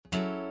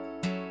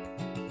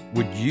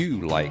Would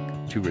you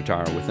like to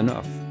retire with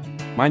enough?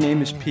 My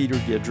name is Peter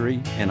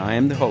Guidry, and I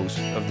am the host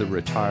of the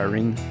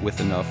Retiring with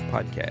Enough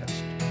podcast.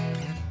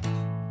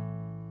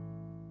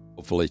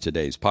 Hopefully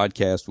today's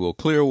podcast will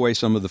clear away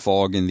some of the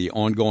fog in the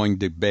ongoing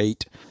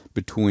debate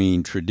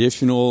between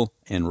traditional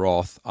and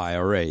Roth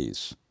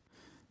IRAs.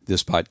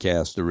 This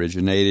podcast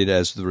originated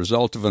as the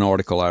result of an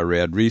article I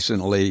read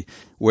recently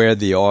where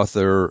the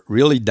author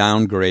really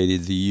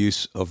downgraded the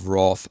use of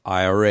Roth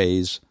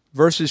IRAs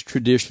versus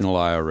traditional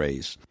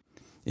IRAs.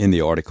 In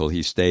the article,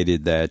 he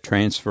stated that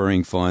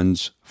transferring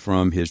funds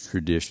from his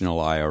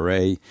traditional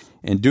IRA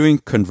and doing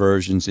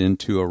conversions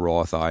into a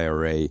Roth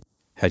IRA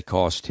had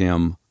cost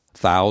him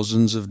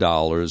thousands of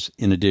dollars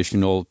in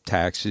additional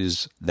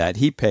taxes that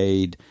he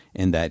paid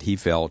and that he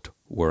felt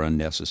were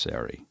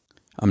unnecessary.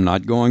 I'm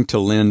not going to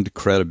lend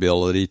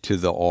credibility to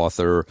the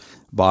author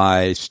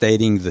by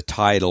stating the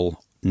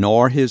title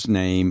nor his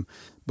name,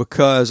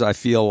 because I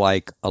feel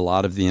like a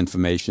lot of the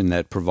information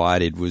that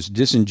provided was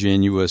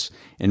disingenuous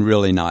and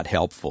really not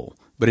helpful.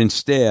 But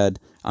instead,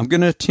 I'm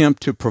going to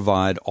attempt to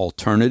provide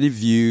alternative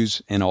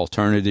views and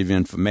alternative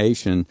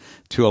information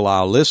to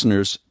allow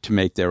listeners to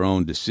make their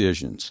own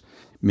decisions.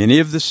 Many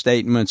of the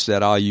statements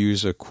that I'll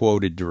use are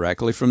quoted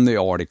directly from the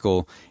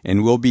article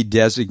and will be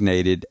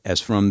designated as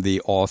from the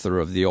author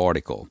of the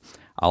article.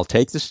 I'll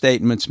take the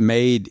statements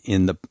made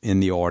in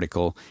the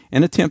article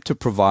and attempt to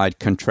provide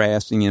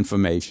contrasting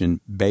information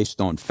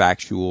based on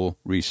factual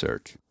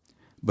research.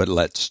 But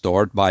let's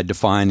start by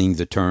defining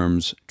the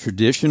terms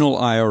traditional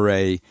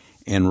IRA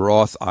and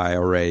Roth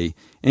IRA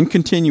and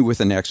continue with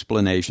an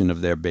explanation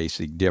of their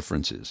basic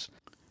differences.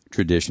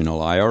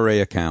 Traditional IRA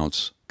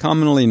accounts,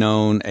 commonly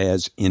known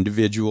as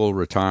individual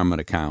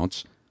retirement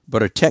accounts,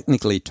 but are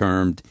technically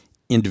termed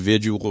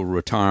individual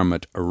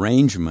retirement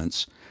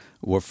arrangements,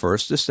 were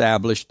first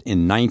established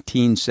in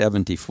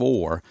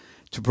 1974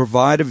 to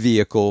provide a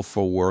vehicle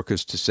for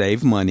workers to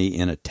save money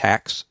in a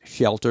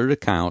tax-sheltered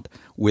account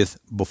with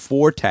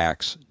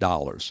before-tax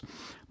dollars.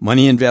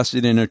 Money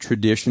invested in a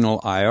traditional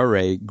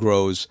IRA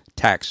grows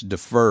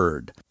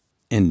tax-deferred,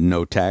 and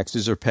no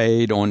taxes are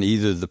paid on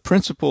either the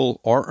principal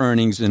or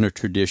earnings in a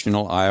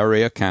traditional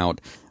IRA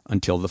account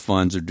until the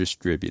funds are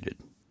distributed.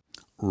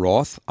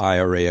 Roth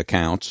IRA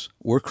accounts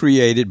were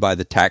created by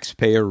the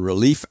Taxpayer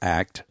Relief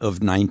Act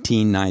of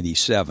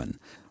 1997.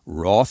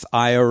 Roth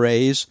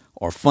IRAs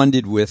are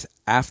funded with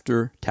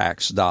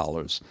after-tax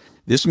dollars.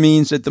 This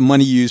means that the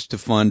money used to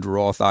fund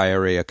Roth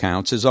IRA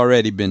accounts has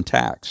already been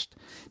taxed.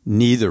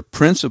 Neither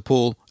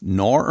principal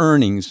nor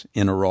earnings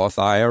in a Roth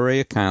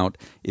IRA account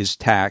is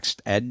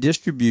taxed at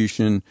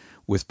distribution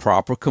with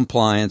proper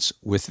compliance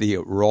with the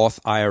Roth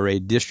IRA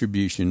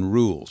distribution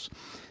rules.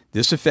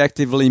 This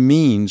effectively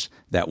means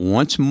that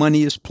once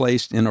money is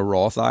placed in a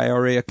Roth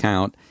IRA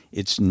account,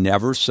 it's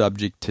never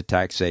subject to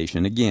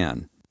taxation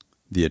again.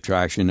 The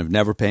attraction of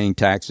never paying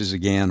taxes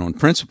again on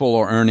principal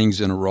or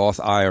earnings in a Roth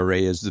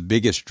IRA is the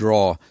biggest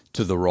draw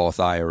to the Roth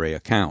IRA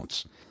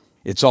accounts.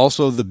 It's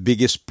also the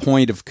biggest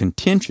point of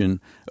contention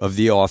of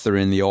the author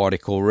in the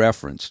article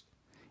referenced.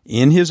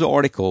 In his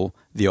article,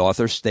 the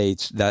author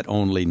states that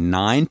only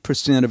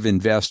 9% of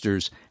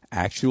investors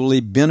actually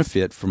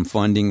benefit from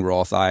funding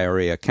Roth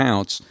IRA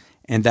accounts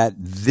and that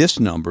this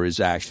number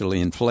is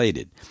actually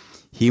inflated.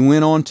 He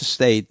went on to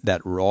state that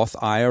Roth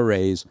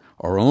IRAs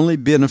are only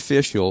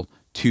beneficial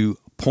to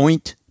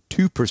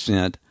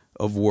 0.2%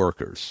 of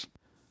workers.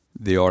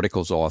 The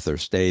article's author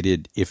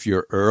stated, if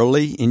you're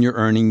early in your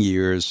earning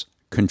years,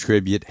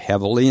 contribute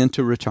heavily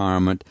into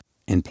retirement,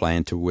 and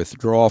plan to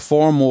withdraw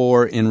far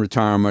more in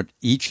retirement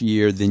each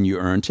year than you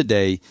earn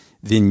today,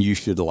 then you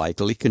should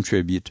likely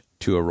contribute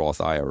to a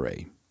Roth IRA.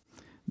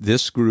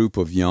 This group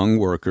of young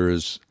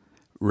workers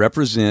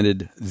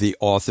represented the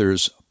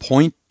author's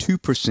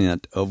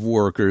 0.2% of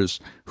workers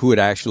who would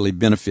actually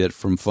benefit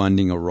from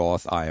funding a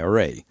Roth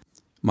IRA.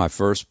 My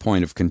first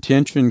point of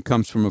contention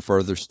comes from a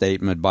further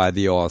statement by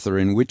the author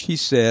in which he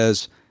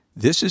says,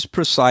 this is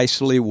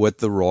precisely what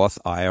the Roth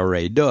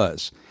IRA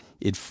does.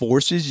 It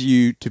forces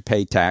you to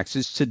pay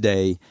taxes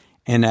today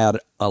and at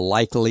a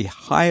likely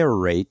higher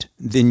rate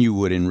than you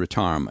would in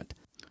retirement.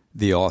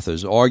 The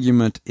author's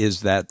argument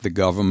is that the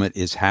government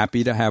is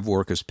happy to have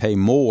workers pay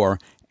more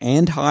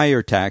and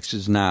higher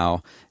taxes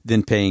now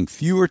than paying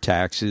fewer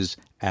taxes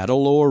at a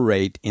lower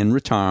rate in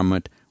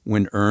retirement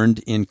when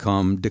earned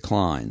income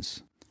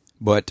declines.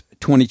 But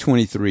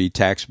 2023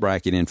 tax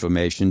bracket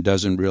information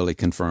doesn't really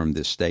confirm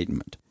this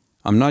statement.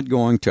 I'm not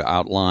going to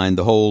outline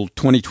the whole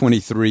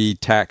 2023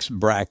 tax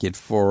bracket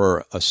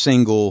for a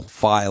single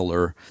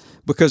filer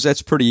because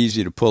that's pretty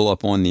easy to pull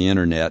up on the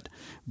internet.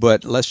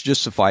 But let's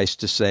just suffice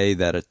to say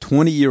that a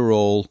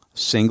 20-year-old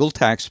single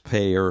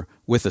taxpayer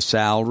with a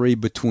salary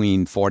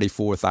between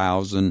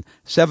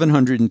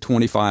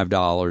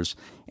 $44,725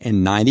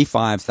 and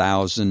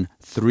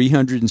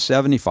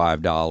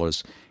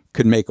 $95,375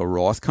 could make a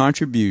Roth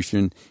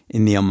contribution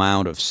in the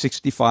amount of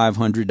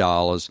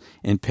 $6,500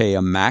 and pay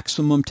a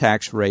maximum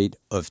tax rate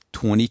of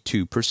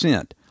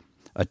 22%,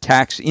 a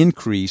tax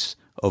increase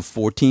of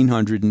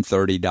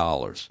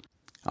 $1,430.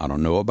 I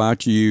don't know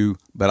about you,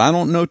 but I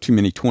don't know too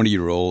many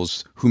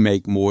 20-year-olds who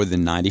make more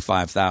than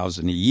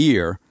 $95,000 a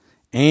year,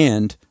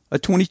 and a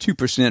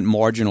 22%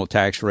 marginal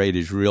tax rate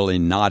is really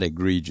not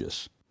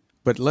egregious.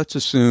 But let's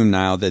assume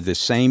now that the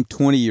same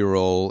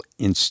 20-year-old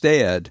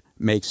instead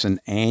makes an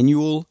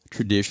annual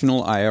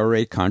traditional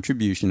IRA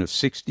contribution of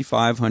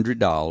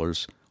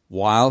 $6,500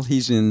 while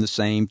he's in the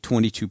same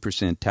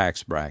 22%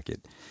 tax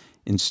bracket.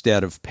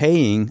 Instead of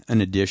paying an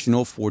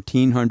additional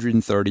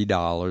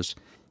 $1,430,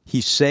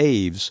 he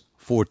saves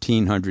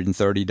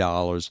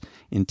 $1,430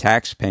 in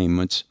tax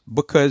payments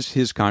because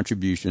his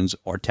contributions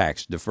are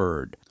tax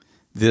deferred.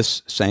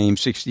 This same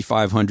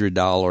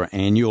 $6,500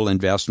 annual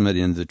investment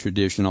in the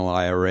traditional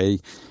IRA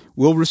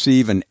will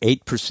receive an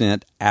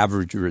 8%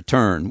 average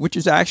return, which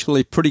is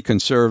actually pretty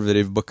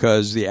conservative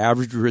because the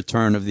average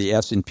return of the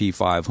S&P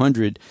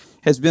 500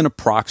 has been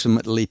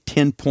approximately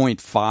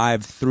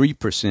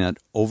 10.53%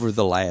 over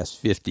the last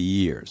 50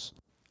 years.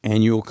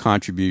 Annual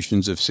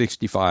contributions of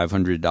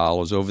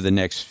 $6,500 over the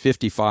next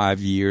 55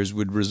 years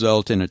would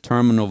result in a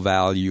terminal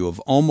value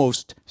of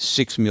almost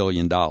 $6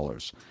 million.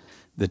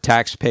 The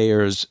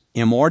taxpayer's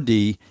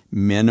MRD,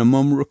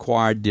 minimum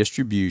required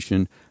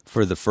distribution,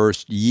 for the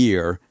first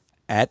year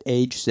at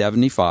age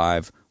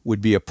 75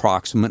 would be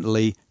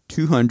approximately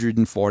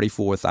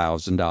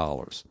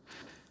 $244,000.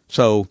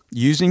 So,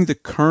 using the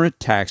current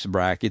tax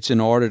brackets in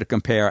order to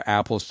compare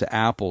apples to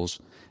apples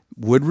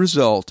would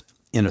result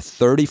in a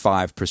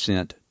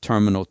 35%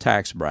 terminal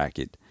tax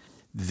bracket.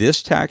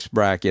 This tax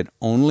bracket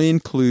only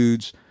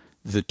includes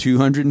the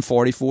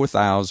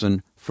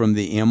 $244,000 from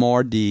the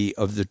MRD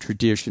of the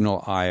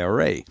traditional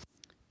IRA.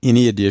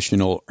 Any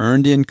additional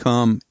earned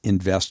income,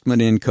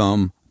 investment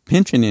income,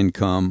 pension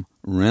income,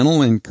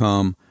 rental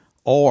income,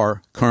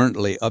 or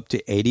currently up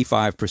to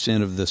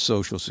 85% of the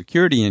Social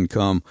Security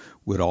income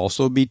would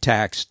also be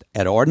taxed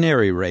at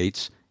ordinary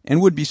rates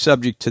and would be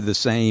subject to the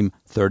same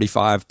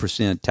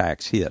 35%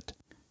 tax hit.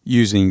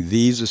 Using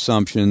these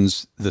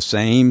assumptions, the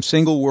same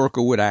single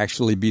worker would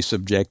actually be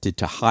subjected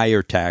to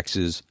higher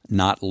taxes,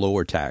 not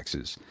lower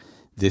taxes.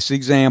 This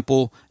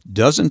example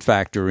doesn't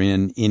factor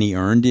in any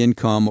earned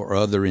income or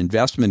other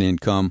investment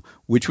income,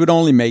 which would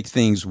only make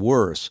things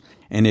worse,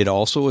 and it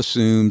also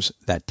assumes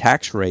that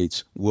tax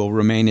rates will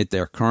remain at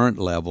their current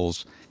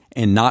levels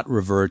and not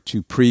revert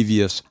to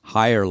previous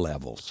higher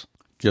levels.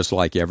 Just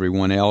like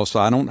everyone else,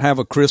 I don't have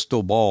a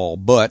crystal ball,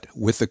 but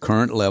with the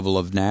current level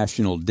of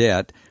national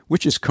debt,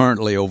 which is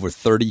currently over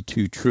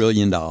 $32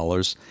 trillion,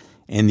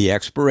 and the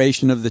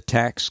expiration of the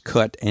Tax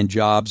Cut and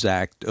Jobs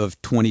Act of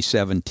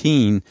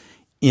 2017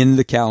 in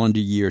the calendar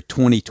year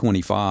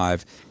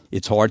 2025,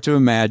 it's hard to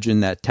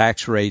imagine that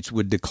tax rates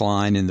would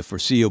decline in the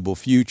foreseeable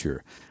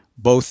future.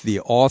 Both the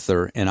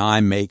author and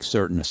I make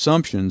certain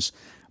assumptions,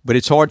 but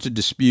it's hard to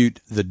dispute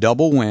the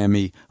double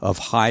whammy of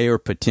higher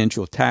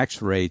potential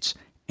tax rates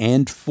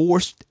and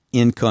forced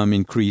income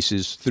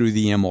increases through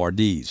the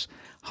MRDs.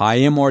 High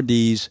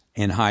MRDs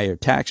and higher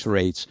tax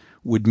rates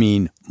would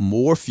mean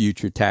more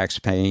future tax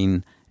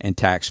paying and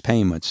tax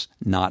payments,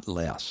 not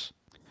less.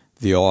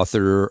 The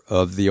author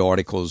of the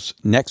article's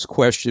next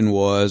question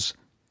was,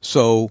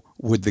 so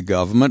would the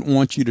government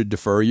want you to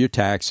defer your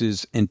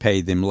taxes and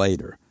pay them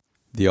later?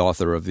 The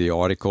author of the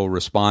article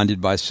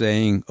responded by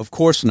saying, of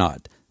course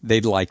not.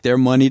 They'd like their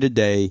money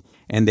today,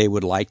 and they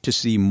would like to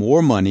see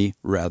more money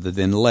rather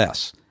than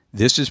less.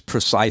 This is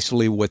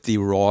precisely what the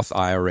Roth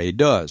IRA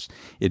does.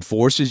 It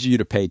forces you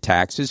to pay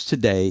taxes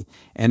today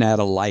and at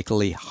a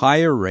likely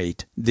higher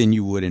rate than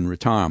you would in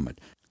retirement.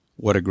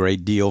 What a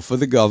great deal for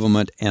the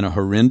government and a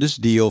horrendous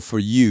deal for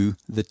you,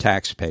 the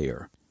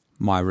taxpayer.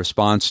 My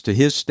response to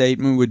his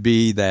statement would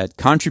be that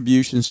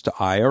contributions to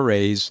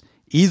IRAs,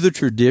 either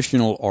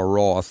traditional or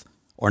Roth,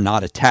 are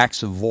not a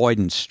tax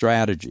avoidance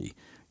strategy.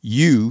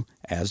 You,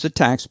 as a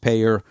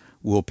taxpayer,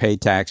 will pay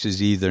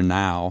taxes either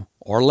now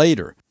or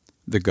later.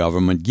 The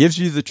government gives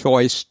you the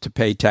choice to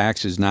pay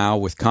taxes now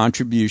with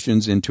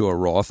contributions into a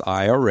Roth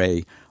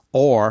IRA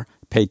or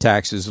pay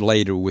taxes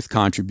later with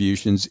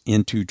contributions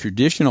into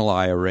traditional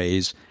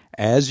IRAs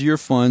as your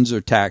funds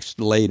are taxed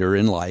later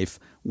in life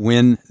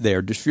when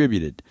they're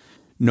distributed.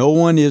 No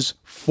one is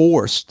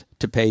forced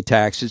to pay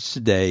taxes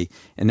today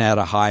and at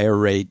a higher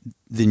rate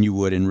than you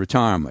would in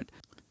retirement.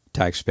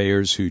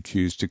 Taxpayers who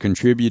choose to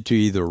contribute to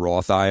either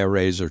Roth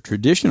IRAs or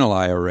traditional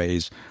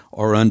IRAs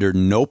are under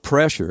no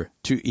pressure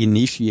to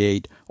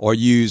initiate or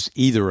use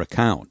either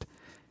account.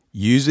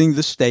 Using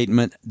the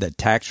statement that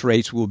tax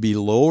rates will be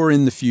lower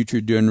in the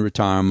future during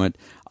retirement,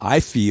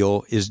 I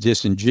feel is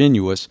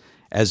disingenuous,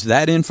 as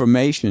that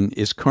information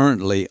is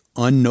currently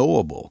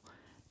unknowable.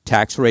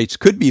 Tax rates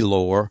could be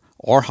lower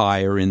or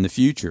higher in the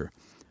future.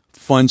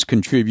 Funds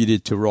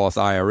contributed to Roth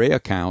IRA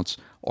accounts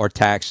are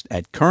taxed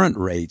at current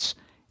rates,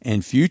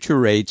 and future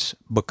rates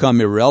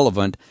become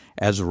irrelevant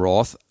as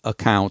Roth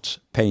accounts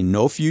pay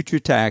no future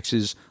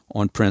taxes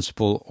on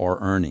principal or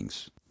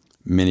earnings.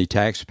 Many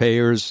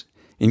taxpayers,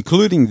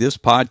 including this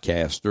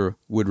podcaster,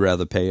 would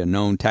rather pay a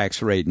known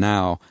tax rate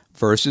now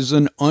versus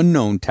an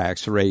unknown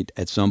tax rate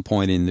at some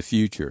point in the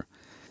future.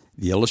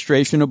 The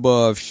illustration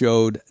above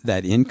showed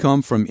that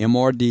income from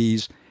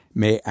MRDs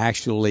may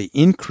actually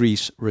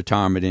increase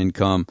retirement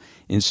income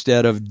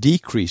instead of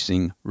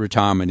decreasing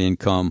retirement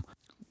income,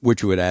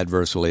 which would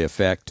adversely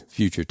affect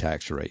future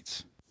tax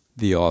rates.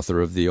 The author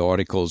of the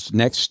article's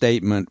next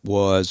statement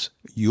was,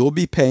 "You'll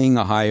be paying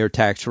a higher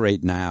tax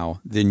rate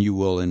now than you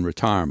will in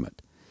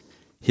retirement."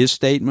 His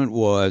statement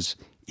was,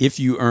 if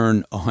you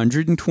earn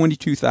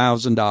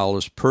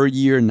 $122,000 per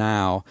year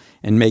now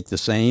and make the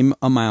same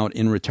amount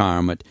in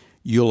retirement,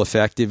 you'll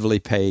effectively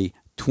pay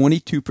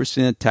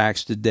 22%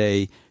 tax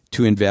today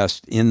to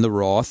invest in the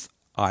Roth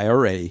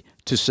IRA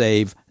to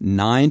save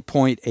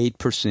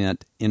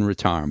 9.8% in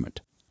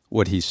retirement.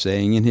 What he's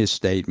saying in his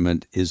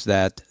statement is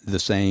that the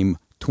same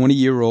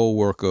 20-year-old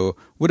worker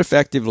would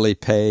effectively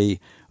pay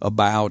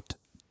about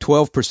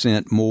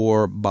 12%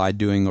 more by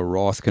doing a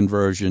Roth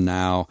conversion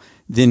now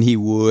than he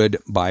would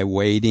by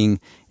waiting,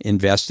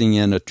 investing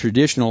in a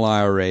traditional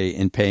IRA,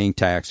 and paying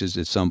taxes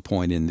at some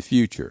point in the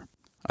future.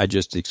 I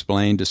just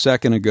explained a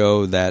second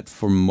ago that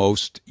for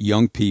most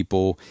young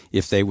people,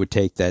 if they would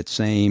take that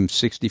same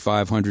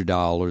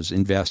 $6,500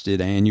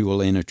 invested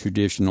annually in a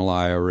traditional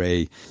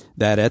IRA,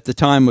 that at the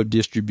time of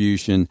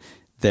distribution,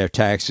 their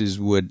taxes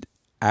would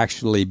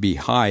actually be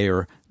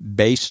higher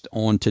based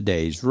on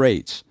today's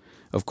rates.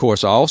 Of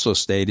course, I also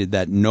stated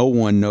that no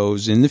one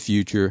knows in the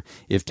future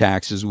if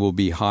taxes will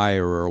be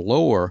higher or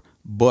lower,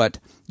 but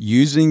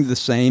using the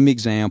same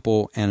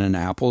example and an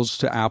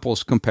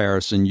apples-to-apples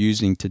comparison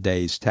using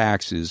today's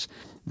taxes,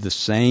 the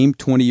same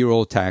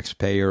 20-year-old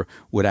taxpayer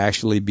would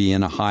actually be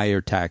in a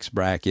higher tax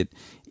bracket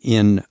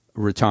in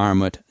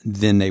retirement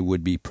than they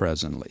would be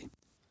presently.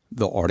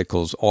 The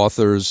article's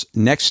author's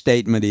next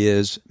statement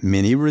is,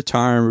 many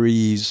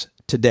retirees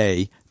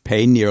today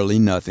pay nearly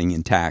nothing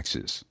in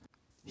taxes.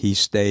 He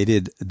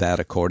stated that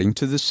according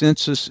to the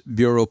Census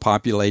Bureau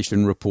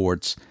population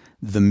reports,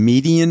 the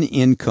median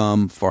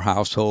income for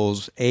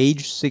households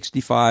age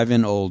 65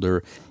 and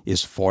older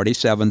is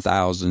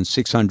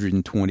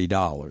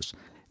 $47,620.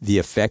 The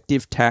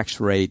effective tax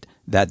rate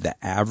that the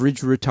average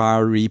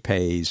retiree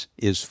pays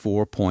is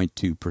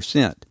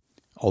 4.2%.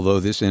 Although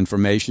this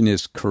information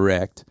is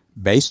correct,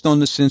 based on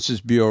the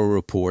Census Bureau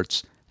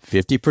reports,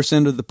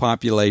 50% of the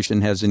population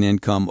has an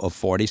income of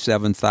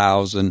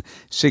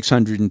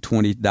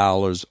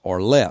 $47,620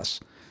 or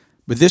less.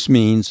 But this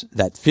means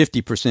that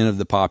 50% of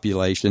the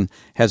population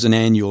has an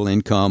annual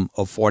income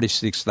of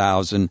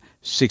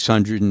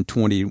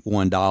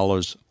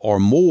 $46,621 or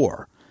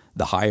more.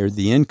 The higher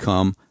the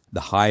income,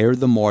 the higher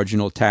the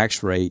marginal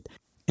tax rate,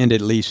 and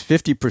at least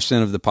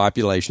 50% of the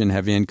population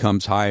have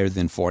incomes higher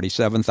than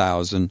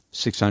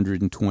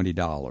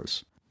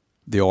 $47,620.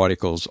 The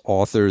article's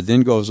author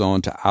then goes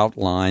on to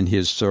outline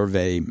his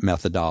survey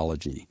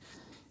methodology.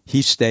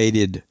 He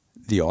stated,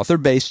 the author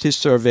based his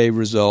survey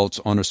results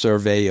on a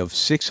survey of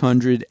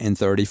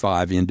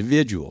 635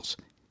 individuals.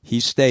 He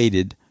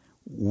stated,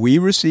 we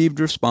received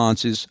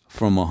responses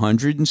from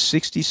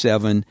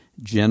 167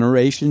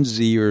 Generation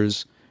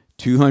Zers,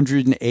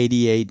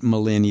 288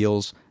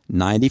 Millennials,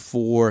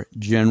 94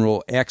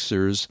 General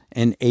Xers,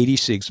 and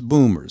 86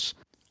 Boomers.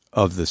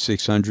 Of the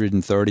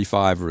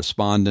 635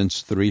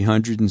 respondents,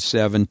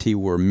 370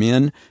 were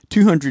men,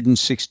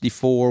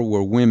 264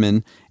 were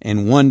women,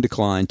 and one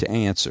declined to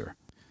answer.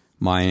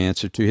 My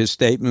answer to his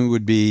statement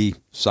would be,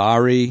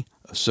 sorry,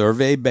 a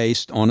survey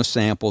based on a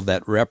sample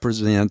that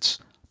represents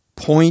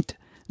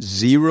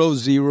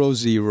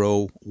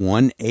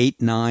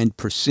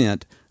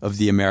 0.000189% of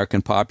the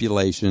American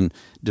population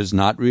does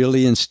not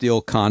really instill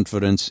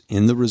confidence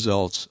in the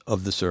results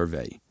of the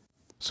survey.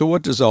 So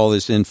what does all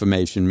this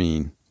information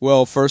mean?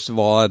 Well, first of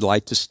all, I'd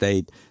like to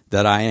state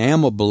that I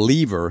am a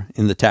believer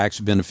in the tax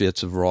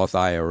benefits of Roth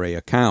IRA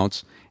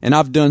accounts, and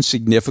I've done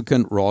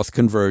significant Roth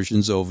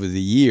conversions over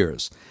the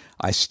years.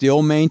 I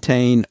still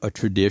maintain a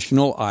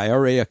traditional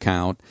IRA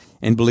account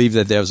and believe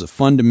that there's a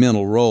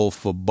fundamental role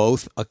for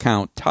both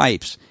account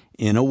types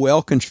in a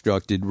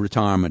well-constructed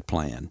retirement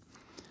plan.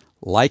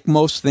 Like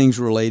most things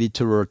related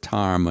to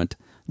retirement,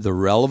 the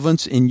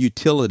relevance and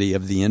utility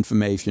of the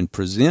information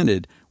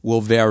presented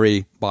will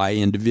vary by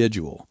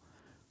individual.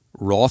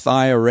 Roth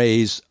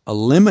IRAs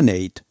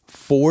eliminate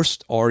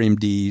forced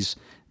RMDs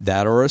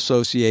that are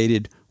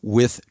associated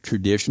with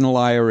traditional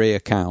IRA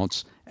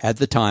accounts at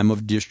the time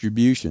of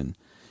distribution.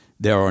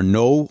 There are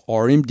no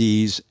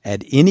RMDs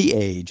at any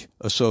age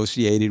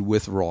associated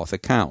with Roth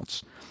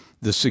accounts.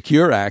 The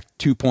Secure Act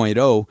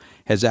 2.0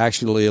 has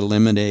actually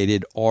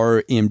eliminated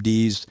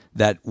RMDs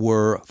that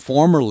were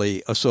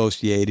formerly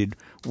associated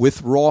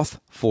with Roth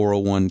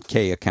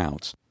 401k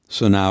accounts.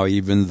 So now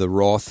even the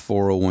Roth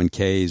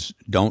 401ks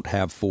don't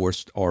have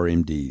forced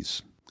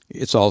RMDs.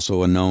 It's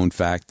also a known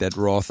fact that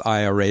Roth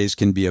IRAs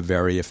can be a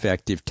very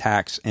effective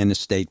tax and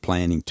estate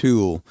planning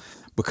tool.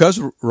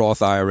 Because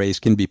Roth IRAs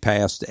can be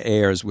passed to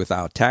heirs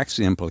without tax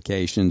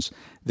implications,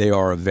 they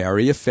are a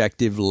very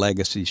effective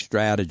legacy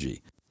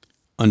strategy.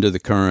 Under the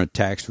current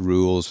tax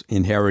rules,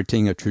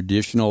 inheriting a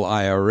traditional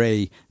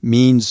IRA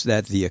means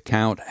that the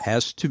account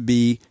has to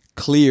be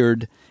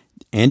cleared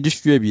and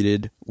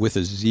distributed with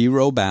a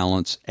zero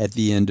balance at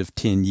the end of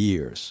 10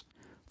 years.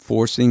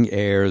 Forcing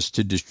heirs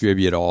to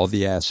distribute all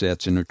the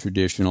assets in a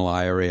traditional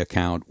IRA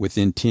account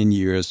within 10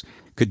 years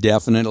could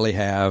definitely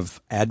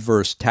have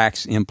adverse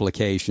tax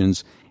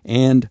implications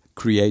and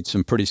create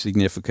some pretty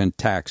significant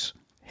tax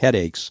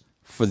headaches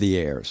for the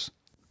heirs.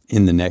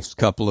 In the next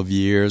couple of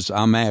years,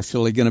 I'm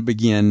actually going to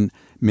begin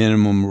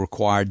minimum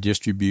required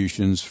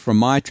distributions from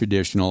my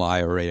traditional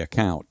IRA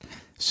account.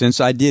 Since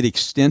I did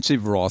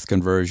extensive Roth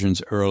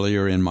conversions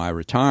earlier in my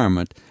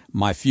retirement,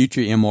 my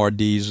future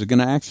MRDs are going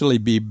to actually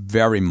be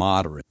very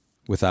moderate.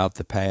 Without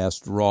the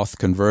past Roth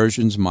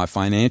conversions, my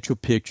financial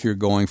picture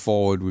going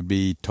forward would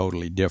be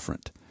totally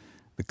different.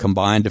 The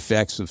combined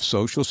effects of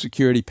Social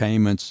Security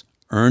payments,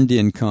 earned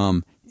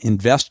income,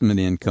 investment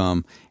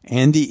income,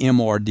 and the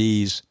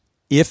MRDs,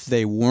 if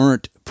they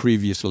weren't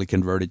previously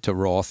converted to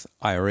Roth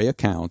IRA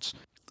accounts,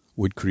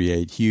 would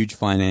create huge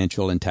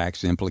financial and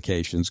tax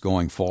implications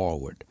going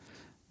forward.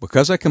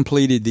 Because I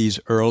completed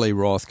these early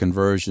Roth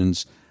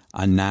conversions,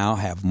 I now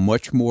have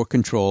much more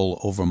control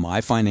over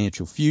my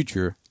financial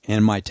future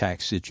and my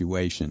tax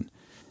situation.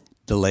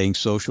 Delaying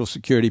Social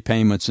Security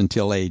payments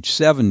until age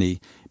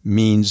 70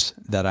 means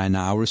that I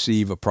now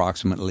receive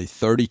approximately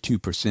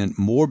 32%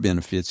 more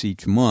benefits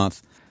each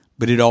month,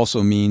 but it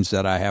also means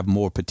that I have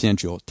more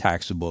potential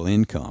taxable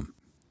income.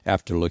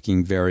 After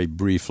looking very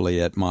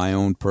briefly at my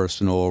own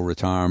personal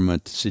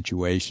retirement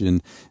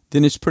situation,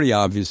 then it's pretty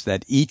obvious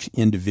that each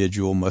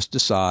individual must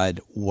decide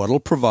what'll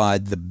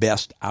provide the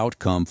best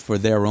outcome for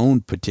their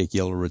own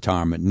particular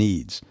retirement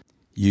needs.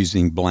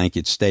 Using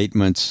blanket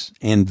statements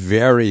and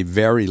very,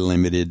 very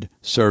limited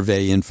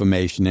survey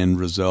information and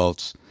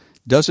results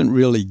doesn't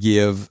really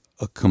give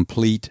a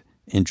complete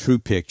and true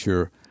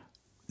picture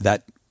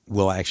that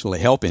will actually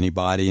help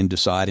anybody in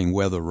deciding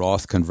whether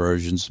Roth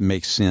conversions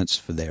make sense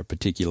for their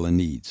particular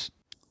needs.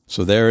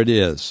 So there it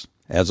is.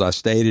 As I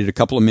stated a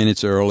couple of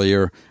minutes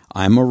earlier,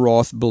 I'm a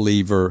Roth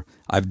believer.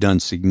 I've done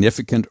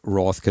significant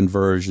Roth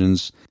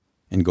conversions,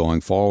 and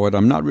going forward,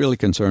 I'm not really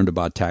concerned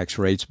about tax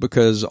rates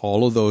because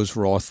all of those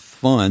Roth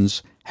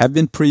funds have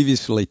been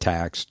previously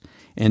taxed,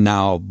 and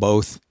now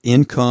both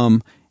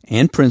income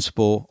and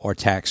principal are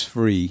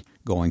tax-free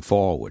going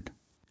forward.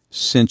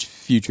 Since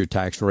future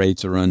tax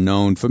rates are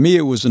unknown, for me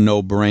it was a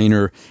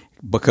no-brainer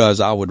because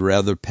I would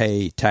rather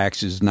pay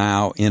taxes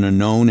now in a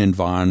known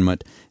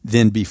environment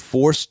than be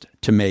forced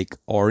to make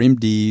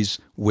RMDs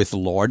with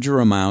larger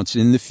amounts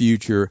in the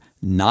future,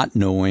 not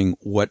knowing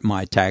what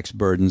my tax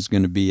burden is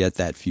going to be at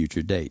that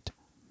future date.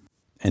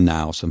 And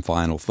now some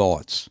final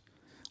thoughts.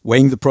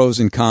 Weighing the pros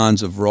and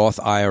cons of Roth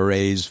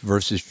IRAs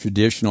versus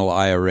traditional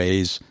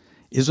IRAs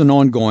is an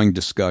ongoing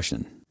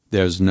discussion.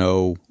 There's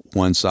no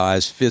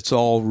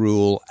one-size-fits-all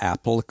rule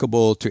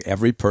applicable to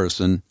every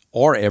person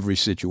or every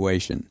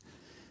situation.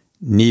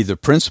 Neither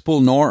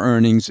principal nor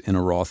earnings in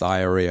a Roth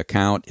IRA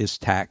account is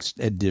taxed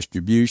at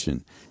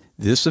distribution.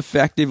 This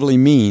effectively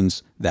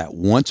means that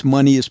once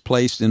money is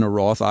placed in a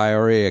Roth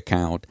IRA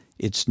account,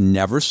 it's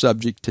never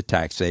subject to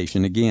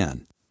taxation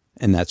again,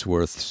 and that's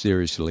worth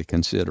seriously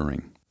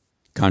considering.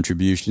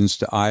 Contributions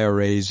to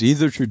IRAs,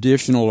 either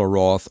traditional or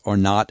Roth, are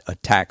not a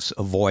tax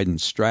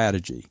avoidance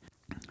strategy.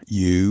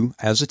 You,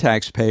 as a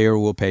taxpayer,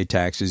 will pay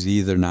taxes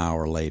either now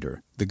or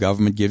later. The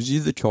government gives you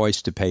the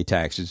choice to pay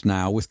taxes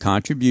now with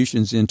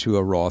contributions into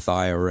a Roth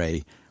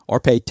IRA or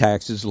pay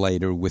taxes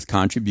later with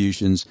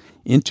contributions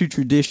into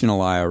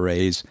traditional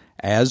IRAs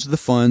as the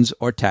funds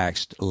are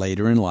taxed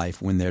later in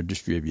life when they're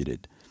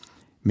distributed.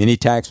 Many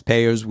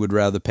taxpayers would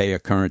rather pay a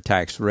current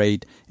tax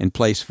rate and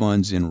place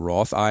funds in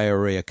Roth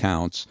IRA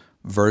accounts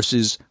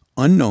versus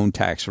unknown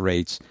tax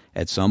rates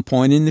at some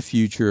point in the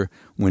future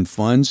when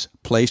funds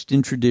placed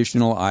in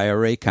traditional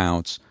IRA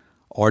accounts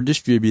are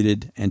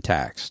distributed and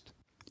taxed.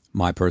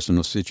 My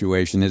personal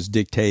situation has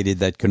dictated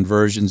that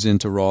conversions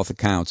into Roth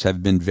accounts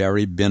have been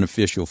very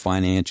beneficial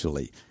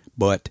financially,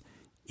 but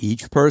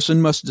each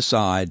person must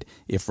decide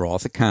if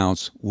Roth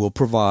accounts will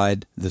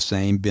provide the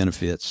same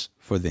benefits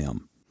for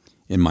them.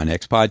 In my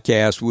next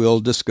podcast,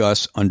 we'll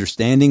discuss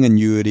understanding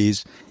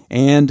annuities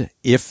and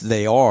if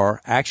they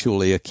are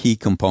actually a key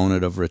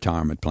component of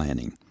retirement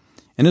planning.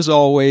 And as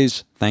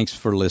always, thanks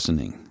for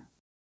listening.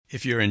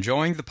 If you're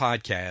enjoying the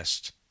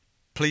podcast,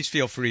 please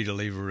feel free to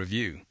leave a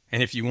review.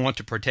 And if you want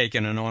to partake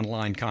in an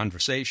online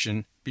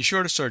conversation, be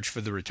sure to search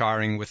for the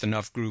Retiring with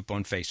Enough group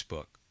on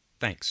Facebook.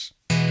 Thanks.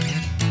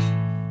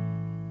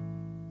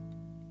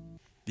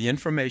 The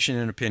information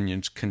and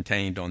opinions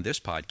contained on this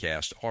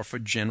podcast are for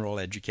general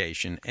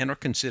education and are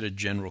considered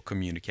general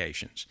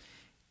communications.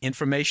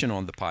 Information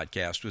on the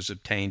podcast was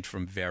obtained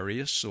from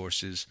various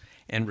sources,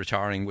 and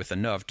Retiring with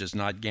Enough does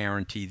not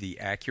guarantee the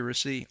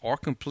accuracy or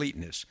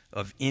completeness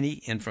of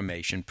any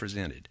information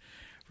presented.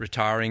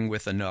 Retiring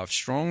with Enough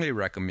strongly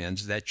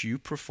recommends that you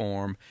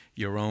perform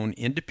your own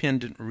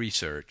independent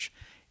research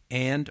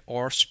and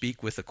or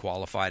speak with a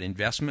qualified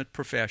investment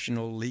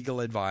professional, legal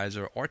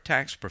advisor, or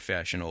tax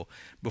professional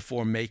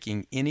before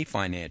making any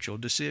financial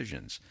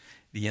decisions.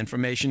 The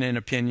information and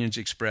opinions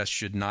expressed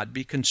should not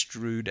be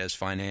construed as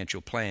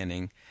financial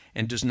planning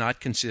and does not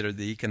consider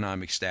the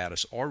economic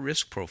status or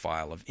risk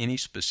profile of any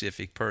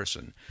specific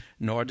person,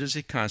 nor does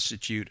it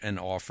constitute an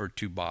offer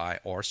to buy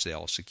or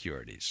sell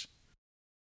securities.